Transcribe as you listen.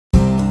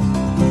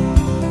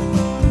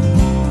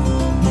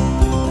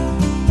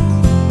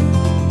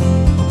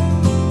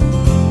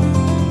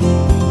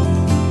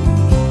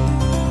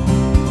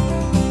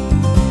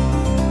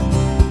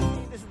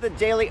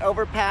Daily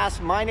Overpass.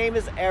 My name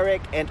is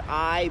Eric and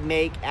I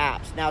make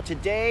apps. Now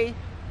today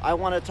I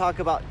want to talk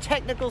about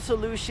technical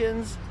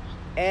solutions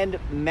and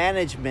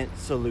management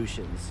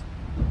solutions.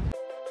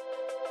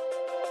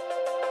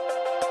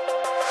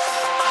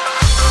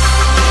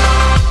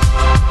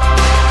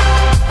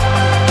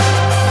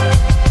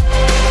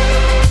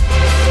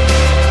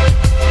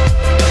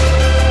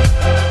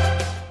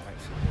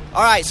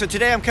 Alright, so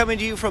today I'm coming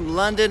to you from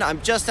London.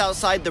 I'm just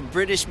outside the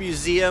British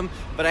Museum,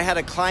 but I had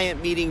a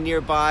client meeting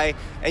nearby.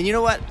 And you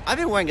know what? I've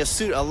been wearing a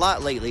suit a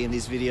lot lately in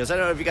these videos. I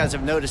don't know if you guys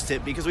have noticed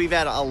it because we've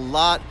had a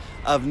lot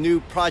of new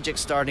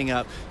projects starting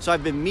up. So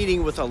I've been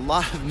meeting with a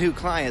lot of new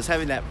clients,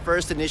 having that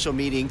first initial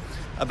meeting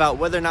about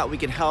whether or not we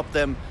can help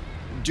them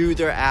do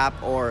their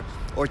app or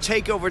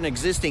take over an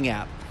existing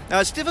app. Now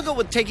it's difficult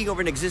with taking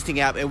over an existing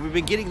app, and we've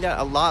been getting that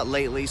a lot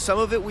lately. Some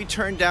of it we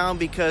turn down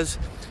because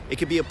it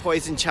could be a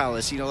poison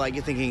chalice, like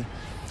you're thinking,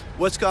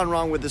 what's gone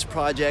wrong with this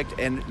project,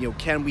 and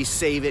can we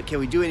save it? Can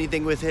we do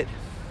anything with it?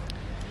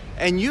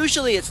 And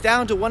usually it's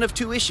down to one of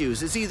two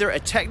issues. It's either a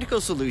technical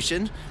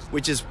solution,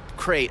 which is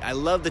great. I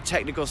love the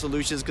technical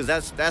solutions because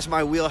that's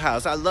my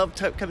wheelhouse. I love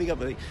coming up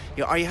with,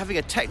 are you having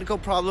a technical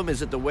problem?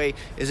 Is it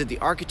the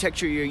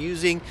architecture you're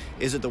using?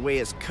 Is it the way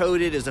it's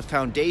coded? Is the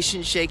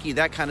foundation shaky?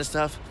 That kind of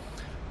stuff.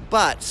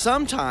 But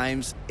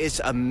sometimes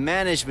it's a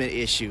management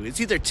issue.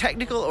 It's either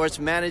technical or it's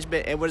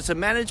management. And when it's a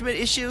management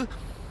issue,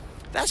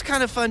 that's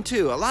kind of fun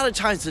too. A lot of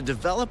times the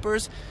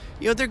developers,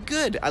 they're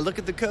good. I look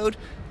at the code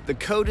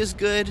is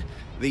good.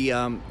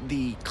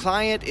 The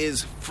client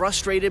is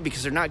frustrated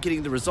because they're not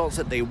getting the results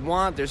that they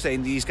want. They're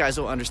saying these guys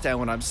don't understand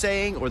what I'm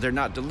saying, or they're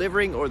not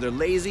delivering, or they're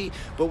lazy.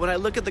 But when I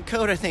look at the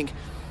code, I think,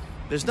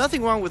 there's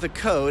nothing wrong with the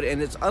code,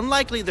 and it's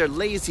unlikely they're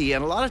lazy,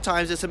 and a lot of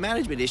times it's a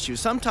management issue.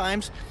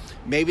 Sometimes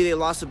maybe they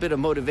lost a bit of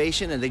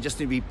motivation and they just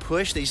need to be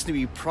pushed. They just need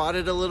to be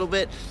prodded a little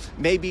bit.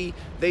 Maybe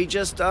they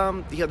just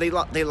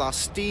they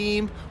lost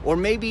steam, or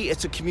maybe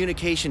it's a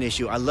communication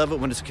issue. I love it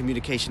when it's a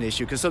communication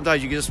issue because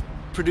sometimes you can just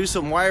produce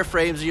some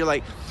wireframes and you're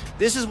like,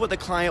 this is what the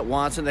client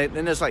wants, and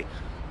then it's like,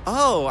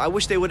 oh, I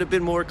wish they would have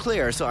been more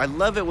clear. So I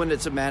love it when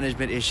it's a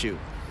management issue.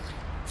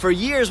 For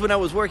years when I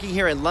was working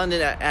here in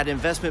London at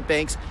investment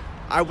banks,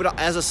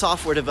 as a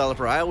software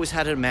developer, I always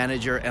had a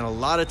manager, and a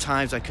lot of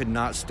times I could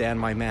not stand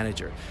my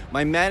manager.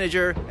 My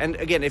manager, and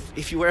again,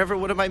 if you were ever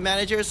one of my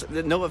managers,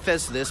 no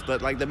offense to this,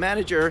 but like the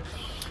manager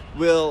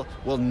will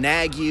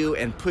nag you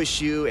and push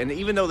you, and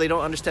even though they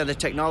don't understand the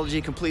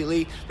technology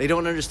completely, they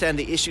don't understand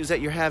the issues that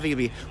you're having. It'd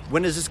be,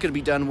 when is this going to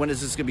be done? When is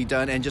this going to be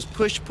done? And just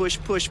push,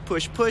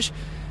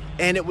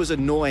 and it was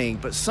annoying.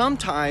 But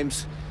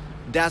sometimes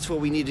that's what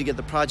we need to get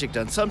the project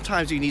done.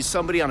 Sometimes you need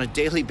somebody on a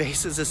daily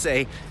basis to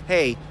say,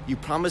 hey, you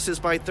promised this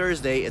by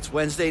Thursday, it's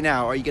Wednesday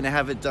now, are you gonna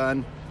have it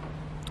done?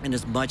 And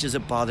as much as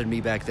it bothered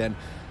me back then,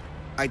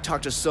 I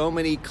talked to so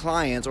many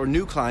clients or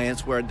new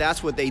clients where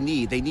that's what they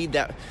need. They need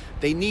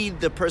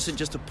the person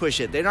just to push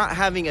it. They're not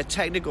having a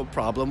technical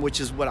problem, which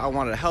is what I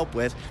wanted to help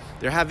with.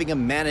 They're having a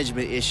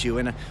management issue,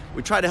 and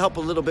we try to help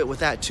a little bit with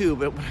that too.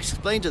 But when I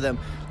explain to them,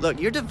 look,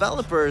 your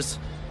developers,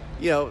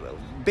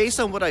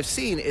 based on what I've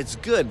seen, it's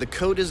good. The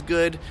code is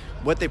good.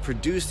 What they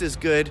produced is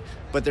good,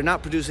 but they're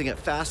not producing it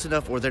fast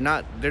enough, or they're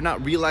not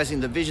realizing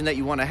the vision that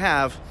you want to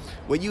have.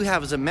 What you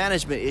have is a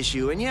management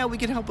issue, and yeah, we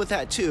can help with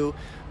that too.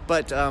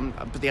 But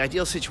the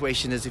ideal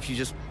situation is if you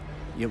just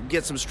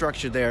get some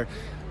structure there,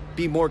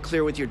 be more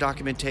clear with your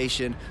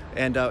documentation,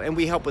 and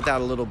we help with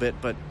that a little bit.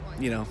 But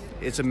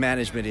it's a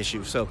management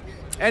issue. So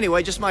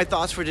anyway, just my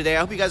thoughts for today.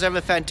 I hope you guys have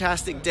a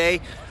fantastic day.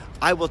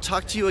 I will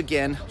talk to you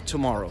again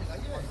tomorrow.